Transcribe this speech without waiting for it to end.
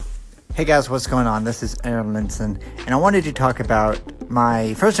Hey guys, what's going on? This is Aaron Linson, and I wanted to talk about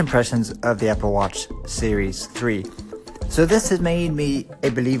my first impressions of the Apple Watch Series 3. So this has made me a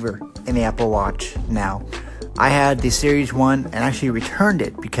believer in the Apple Watch now. I had the Series 1 and actually returned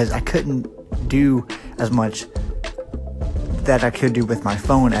it because I couldn't do as much that I could do with my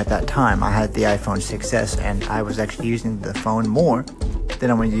phone at that time. I had the iPhone 6s and I was actually using the phone more than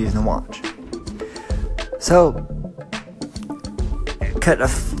I was using the watch. So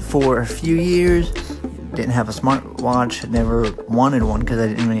for a few years, didn't have a smartwatch, never wanted one because I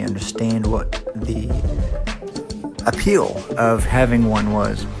didn't really understand what the appeal of having one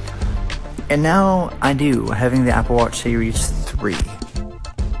was. And now I do, having the Apple Watch Series 3.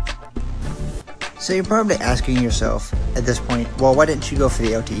 So you're probably asking yourself at this point, well, why didn't you go for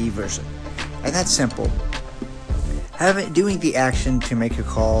the LTE version? And that's simple. Doing the action to make a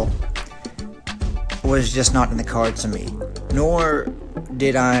call was just not in the cards to me. Nor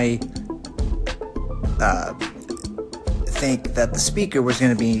did I think that the speaker was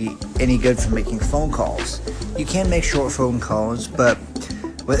going to be any good for making phone calls. You can make short phone calls, but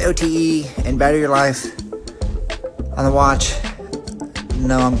with LTE and battery life on the watch,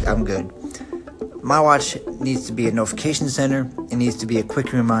 no, I'm good. My watch needs to be a notification center. It needs to be a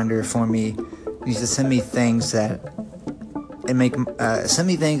quick reminder for me. It needs to send me things and make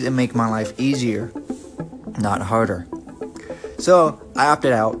my life easier, not harder. So I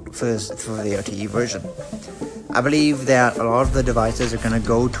opted out for the LTE version. I believe that a lot of the devices are going to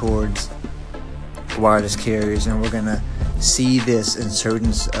go towards wireless carriers, and we're going to see this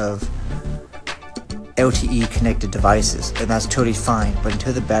insurgence of LTE connected devices, and that's totally fine. But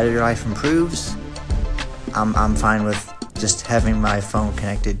until the battery life improves, I'm fine with just having my phone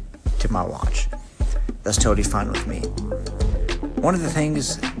connected to my watch. That's totally fine with me. One of the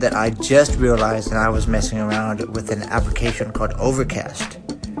things that I just realized, and I was messing around with an application called Overcast,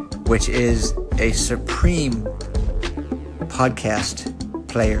 which is a supreme podcast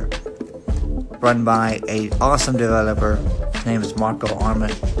player run by an awesome developer. His name is Marco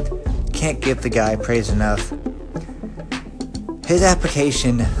Arment. Can't give the guy praise enough. His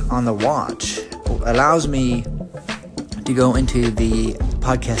application on the watch allows me to go into the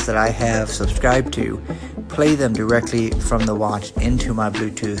podcast that I have subscribed to, play them directly from the watch into my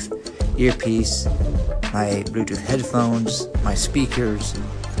Bluetooth earpiece, my Bluetooth headphones, my speakers,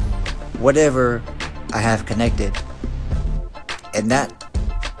 whatever I have connected. And that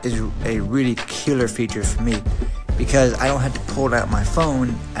is a really killer feature for me because I don't have to pull out my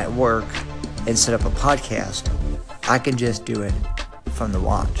phone at work and set up a podcast. I can just do it from the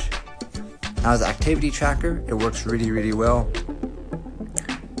watch. Now, as an activity tracker, it works really, really well.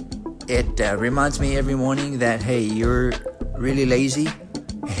 It reminds me every morning that, hey, you're really lazy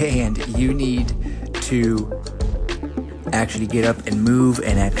and you need to actually get up and move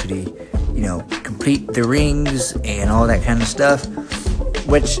and actually, complete the rings and all that kind of stuff,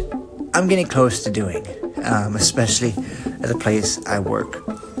 which I'm getting close to doing, especially at the place I work.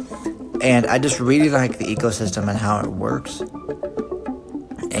 And I just really like the ecosystem and how it works.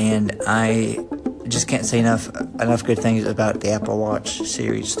 And I just can't say enough good things about the Apple Watch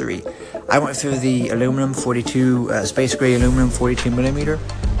Series 3. I went through the space gray aluminum 42mm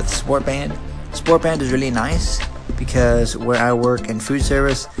with the Sport Band. Sport Band is really nice because where I work in food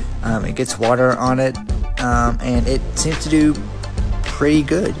service, it gets water on it, and it seems to do pretty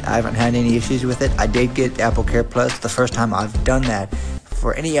good. I haven't had any issues with it. I did get Apple Care Plus, the first time I've done that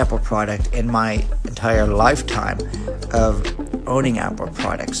for any Apple product in my entire lifetime of owning Apple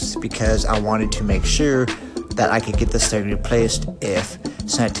products, because I wanted to make sure that I could get this thing replaced if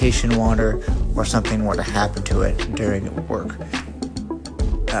sanitation water or something were to happen to it during work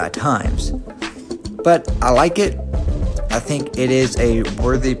times. But I like it. I think it is a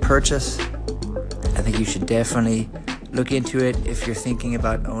worthy purchase. I think you should definitely look into it if you're thinking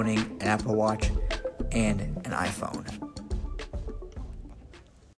about owning an Apple Watch and an iPhone.